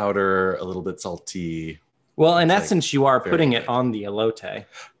chili powder, a little bit salty. Well, in It's like essence, you are very putting good. it on the elote.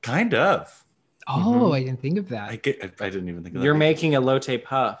 Kind of. Oh, I didn't think of that. I didn't even think of that. You're making elote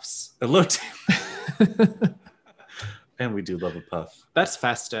puffs. elote. And we do love a puff. That's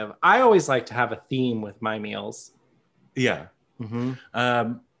festive. I always like to have a theme with my meals. Yeah.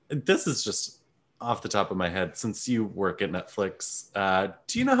 Mm-hmm. This is just off the top of my head. Since you work at Netflix,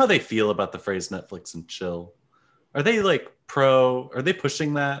 do you know how they feel about the phrase Netflix and chill? Are they like are they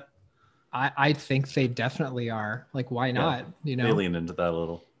pushing that? I think they definitely are. Like, why not? They lean into that a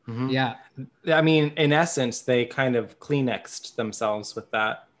little. Mm-hmm. Yeah. I mean, in essence, they kind of Kleenexed themselves with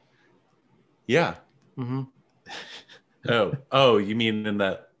that. Yeah. Mm-hmm. Oh, you mean in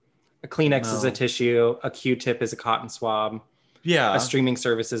that? A Kleenex is a No. tissue. A Q-tip is a cotton swab. Yeah. A streaming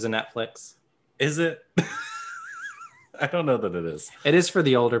service is a Netflix. Is it? I don't know that it is. It is for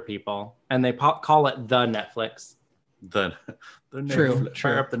the older people, and they call it the Netflix. The True, Netflix, true.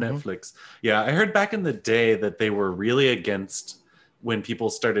 fire up the Mhm. Netflix. Yeah, I heard back in the day that they were really against when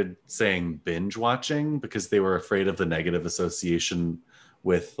people started saying binge watching because they were afraid of the negative association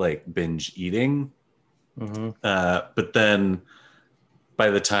with like binge eating. Mm-hmm. But then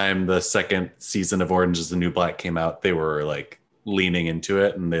by the time the second season of Orange is the New Black came out, they were like leaning into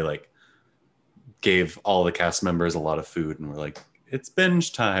it and they like gave all the cast members a lot of food and were like, it's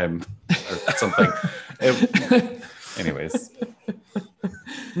binge time or something. Anyways,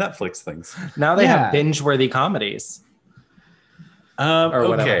 Netflix things. Now they Yeah. have binge-worthy comedies. Or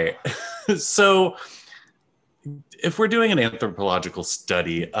whatever. Okay. So if we're doing an anthropological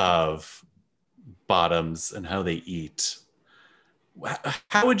study of bottoms and how they eat,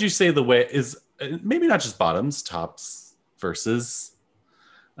 how would you say the way is maybe not just bottoms, tops versus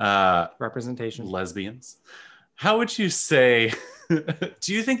Representation. lesbians? How would you say,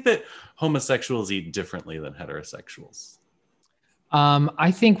 do you think that homosexuals eat differently than heterosexuals?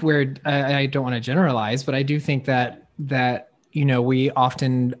 I think I don't want to generalize, but I do think that we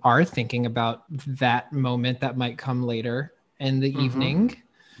often are thinking about that moment that might come later in the Mhm. evening.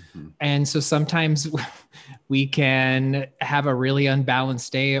 Mhm. And so sometimes we can have a really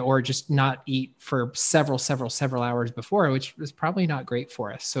unbalanced day or just not eat for several hours before, which is probably not great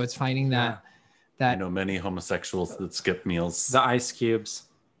for us. So it's finding that I know many homosexuals that skip meals. The ice cubes.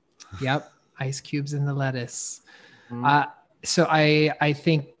 Yep, ice cubes in the lettuce. Mhm. So I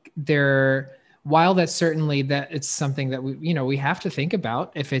think while that's certainly that it's something that we have to think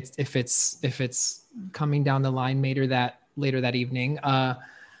about if it's coming down the line later that evening.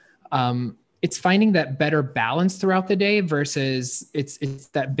 it's finding that better balance throughout the day versus it's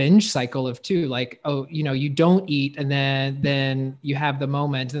that binge cycle of too, like, oh, you don't eat and then you have the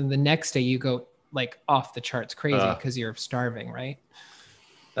moment and the next day you go like off the charts crazy because you're starving, right?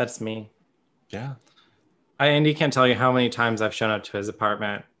 That's me. Yeah. Andy can't tell you how many times I've shown up to his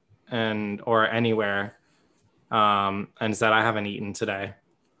apartment or anywhere and said, I haven't eaten today.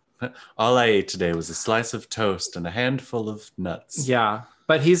 All I ate today was a slice of toast and a handful of nuts. Yeah.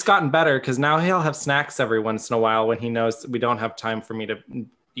 But he's gotten better because now he'll have snacks every once in a while when he knows we don't have time for me to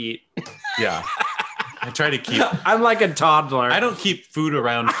eat. Yeah. I try to keep... I'm like a toddler. I don't keep food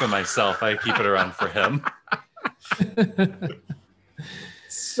around for myself. I keep it around for him.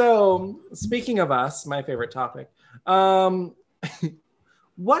 So, speaking of us, my favorite topic,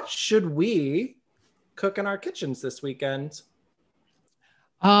 what should we cook in our kitchens this weekend?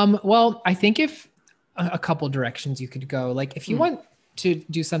 Well, I think if a couple directions you could go, like if you want to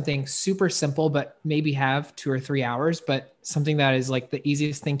do something super simple, but maybe have 2 or 3 hours, but something that is like the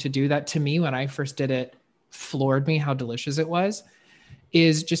easiest thing to do, that to me, when I first did it, floored me how delicious it was,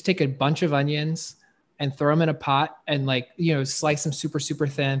 is just take a bunch of onions and throw them in a pot and slice them super, super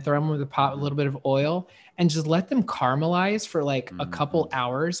thin, throw them in the pot with a little bit of oil and just let them caramelize for like a couple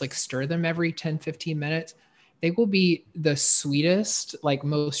hours, like stir them every 10, 15 minutes. They will be the sweetest, like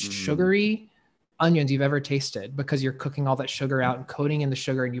most sugary onions you've ever tasted because you're cooking all that sugar out and coating in the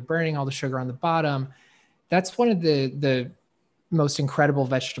sugar and you're burning all the sugar on the bottom. That's one of the most incredible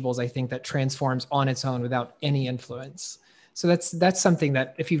vegetables, I think, that transforms on its own without any influence. So that's something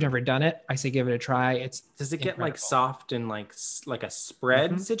that if you've never doone it, I say give it a try. Does it get like soft in like a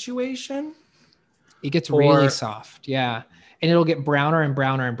spread situation? It gets really soft, yeah, and it'll get browner and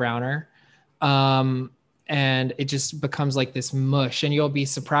browner and browner, and it just becomes like this mush. And you'll be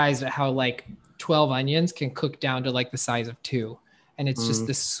surprised at how like 12 onions can cook down to like the size of 2, and it's just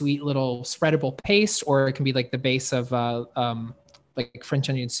this sweet little spreadable paste, or it can be like the base of like French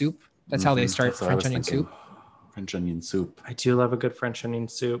onion soup. That's how they start French onion soup. French onion soup. I do love a good French onion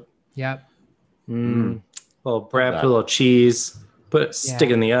soup. Yep. Little bread, put a little cheese, stick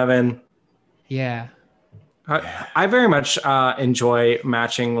it in the oven. Yeah. I very much enjoy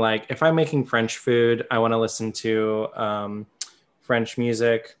matching, like if I'm making French food, I want to listen to French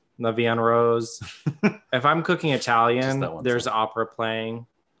music, La Vie en Rose. If I'm cooking Italian, there's opera playing.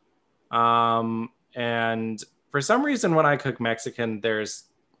 And for some reason, when I cook Mexican, there's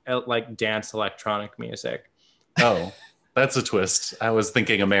like dance electronic music. Oh, that's a twist. I was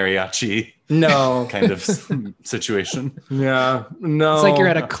thinking a mariachi kind of situation. Yeah, no. It's like you're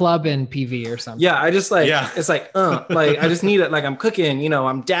at a club in PV or something. Yeah, I just like, it's like I just need it. Like I'm cooking,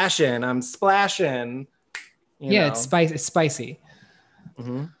 I'm dashing, I'm splashing. It's spicy. It's spicy.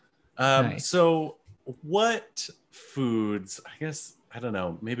 Mm-hmm. Nice. So what foods, I guess, I don't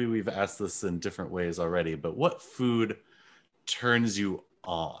know, maybe we've asked this in different ways already, but what food turns you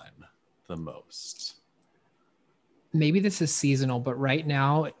on the most? Maybe this is seasonal, but right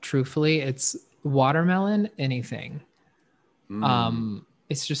now, truthfully, it's watermelon, anything.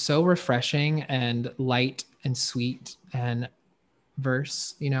 It's just so refreshing and light and sweet and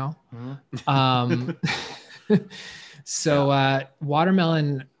verse, So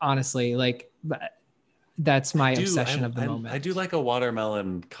watermelon, honestly, like that's my obsession of the moment. I do like a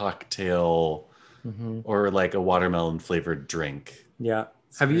watermelon cocktail or like a watermelon flavored drink. Yeah.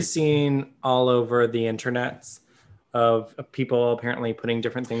 Have you seen all over the internets of people apparently putting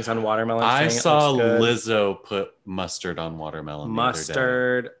different things on watermelon? I saw Lizzo put mustard on watermelon.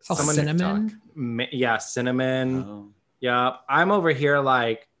 Mustard. Cinnamon? Yeah, cinnamon. Oh. Yeah. I'm over here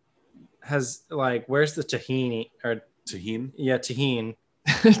like, where's the tahini or tahini? Yeah, tahini.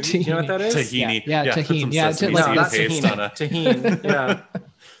 Tahini. You know what that is? Tahini. Yeah, tahini. Yeah, that's paste tahini. on a... Tahini. Yeah.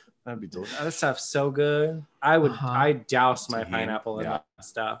 That'd be delicious. That stuff's so good. I douse my pineapple in that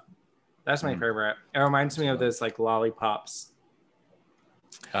stuff. That's my favorite. It reminds me of those like lollipops.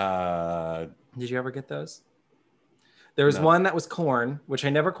 Did you ever get those? There was one that was corn, which I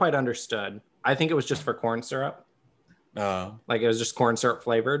never quite understood. I think it was just for corn syrup. Like it was just corn syrup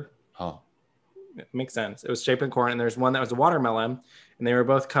flavored. Oh. It makes sense. It was shaped in corn, and there's one that was a watermelon, and they were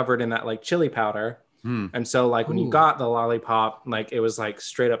both covered in that like chili powder. And so like when you got the lollipop, like it was like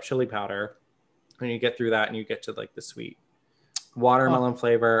straight up chili powder. And you get through that and you get to like the sweet watermelon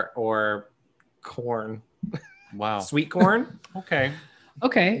flavor or corn. Wow. Sweet corn. Okay.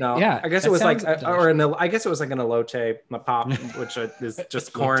 No, yeah. I guess it was like, I guess it was like an elote pop, which is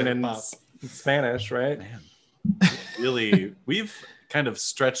just corn in Spanish, right? Man. Really, we've kind of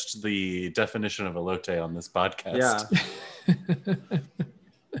stretched the definition of elote on this podcast. Yeah.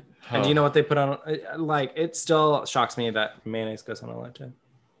 And do you know what they put on? Like, it still shocks me that mayonnaise goes on elote.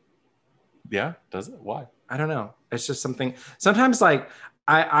 Yeah, does it? Why? I don't know. It's just something. Sometimes, like,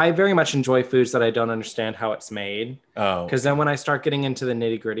 I very much enjoy foods that I don't understand how it's made. Oh, Because then when I start getting into the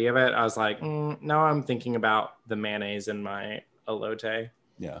nitty gritty of it, I was like, now I'm thinking about the mayonnaise in my elote.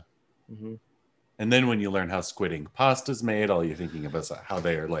 yeah. Mm-hmm. And then when you learn how squid ink pasta's made, all you're thinking about is how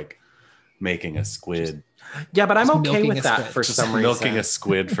they are like making a squid. Yeah, but I'm Just okay milking with a that squid. for Just some milking reason. a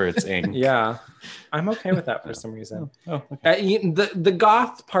squid for its ink. Yeah, I'm okay with that for some reason. Oh, okay. The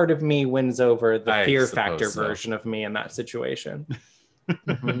goth part of me wins over the I fear suppose factor so. version of me in that situation.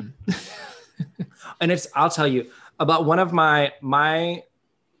 Mhm. And I'll tell you about one of my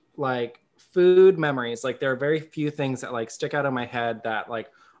like food memories. Like there are very few things that like stick out in my head that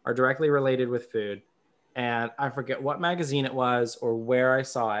like are directly related with food. And I forget what magazine it was or where I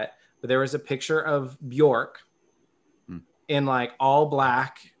saw it, but there was a picture of Bjork in like all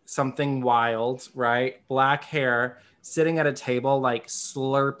black, something wild, right? Black hair, sitting at a table, like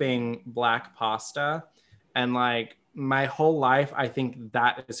slurping black pasta. And like my whole life, I think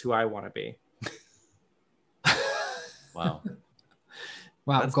that is who I want to be. Wow.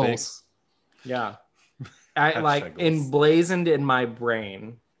 Wow, That's goals. Yeah. I Hashtag like goals. emblazoned in my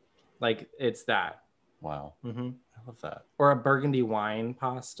brain. Like it's that. Wow. Mm-hmm. I love that. Or a burgundy wine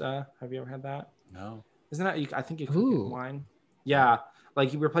pasta. Have you ever had that? No. Isn't that, I think you cook it Ooh. with wine. Yeah.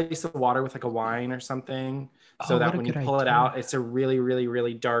 Like you replace the water with like a wine or something so Oh, that what a when you good pull it idea. out, it's a really, really,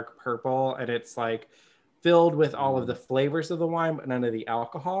 really dark purple and it's like filled with all of the flavors of the wine, but none of the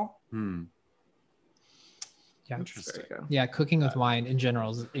alcohol. Hmm. Yeah. It's Interesting. very good. Yeah, cooking with wine in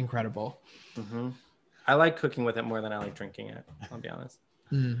general is incredible. Mm-hmm. I like cooking with it more than I like drinking it. I'll be honest.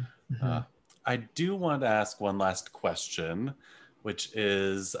 Mm-hmm. I do want to ask one last question, which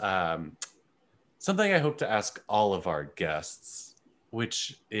is something I hope to ask all of our guests,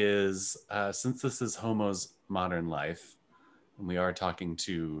 which is since this is Homo's Modern Life, and we are talking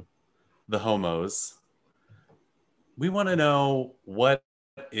to the homos, we want to know what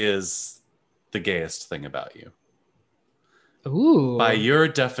is the gayest thing about you? Ooh. By your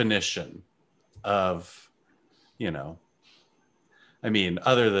definition of, I mean,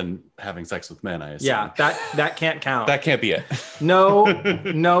 other than having sex with men, I assume. Yeah, that can't count. That can't be it.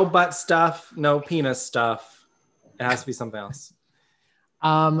 No butt stuff, no penis stuff. It has to be something else.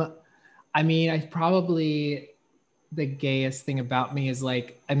 I mean, the gayest thing about me is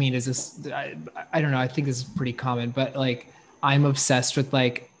like, I mean, is this, I don't know. I think this is pretty common, but like, I'm obsessed with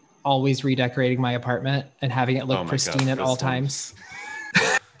like always redecorating my apartment and having it look Oh my pristine God, at all pristine. times.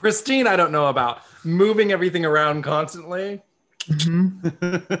 Pristine, I don't know about. Moving everything around constantly.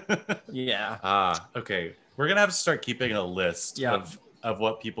 Mhm. Yeah. Okay. We're gonna have to start keeping a list Yeah. of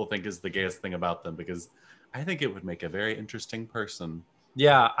what people think is the gayest thing about them, because I think it would make a very interesting person.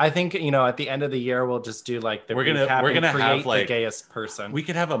 Yeah. I think, at the end of the year, we'll just do like the We're gonna create have, like, the gayest person. We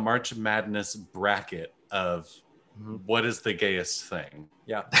could have a March Madness bracket of Mhm. what is the gayest thing.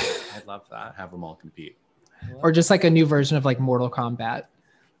 Yeah. I love that. Have them all compete. Or just like a new version of like Mortal Kombat.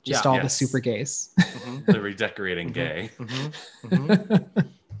 Just Yeah. all the Yes. super gays. Mhm. The redecorating gay. Mhm. Mhm.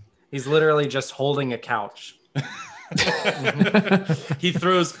 He's literally just holding a couch. He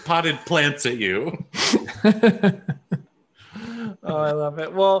throws potted plants at you. Oh, I love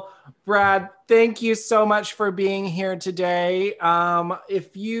it. Well, Brad, thank you so much for being here today.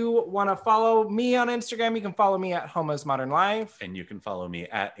 If you want to follow me on Instagram, you can follow me at Homo's Modern Life. And you can follow me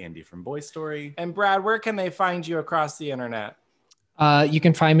at Andy from Boy Story. And Brad, where can they find you across the internet? You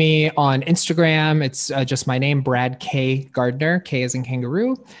can find me on Instagram. It's just my name, Brad K. Gardner, K as in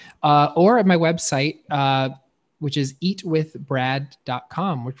kangaroo, or at my website, which is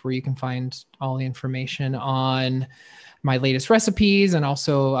eatwithbrad.com, where you can find all the information on my latest recipes and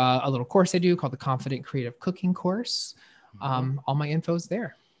also a little course I do called the Confident Creative Cooking Course. All my info's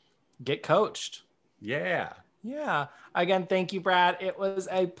there. Get coached. Yeah. Yeah. Again, thank you, Brad. It was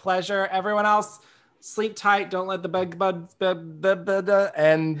a pleasure. Everyone else, sleep tight. Don't let the bug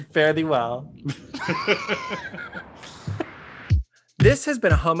and fare thee well. This has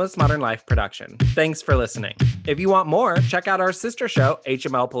been a Homo's Modern Life production. Thanks for listening. If you want more, check out our sister show,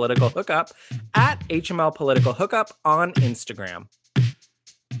 HML Political Hookup, at HML Political Hookup on Instagram.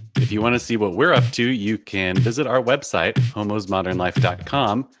 If you want to see what we're up to, you can visit our website,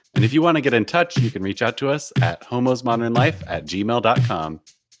 homosmodernlife.com. And if you want to get in touch, you can reach out to us at homosmodernlife@gmail.com.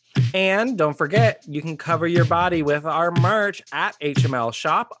 And don't forget, you can cover your body with our merch at HML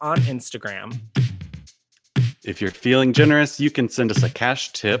Shop on Instagram. If you're feeling generous, you can send us a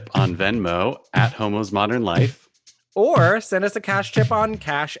cash tip on Venmo at Homos Modern Life. Or send us a cash tip on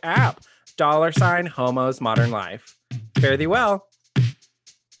Cash App, $Homos Modern Life. Fare thee well.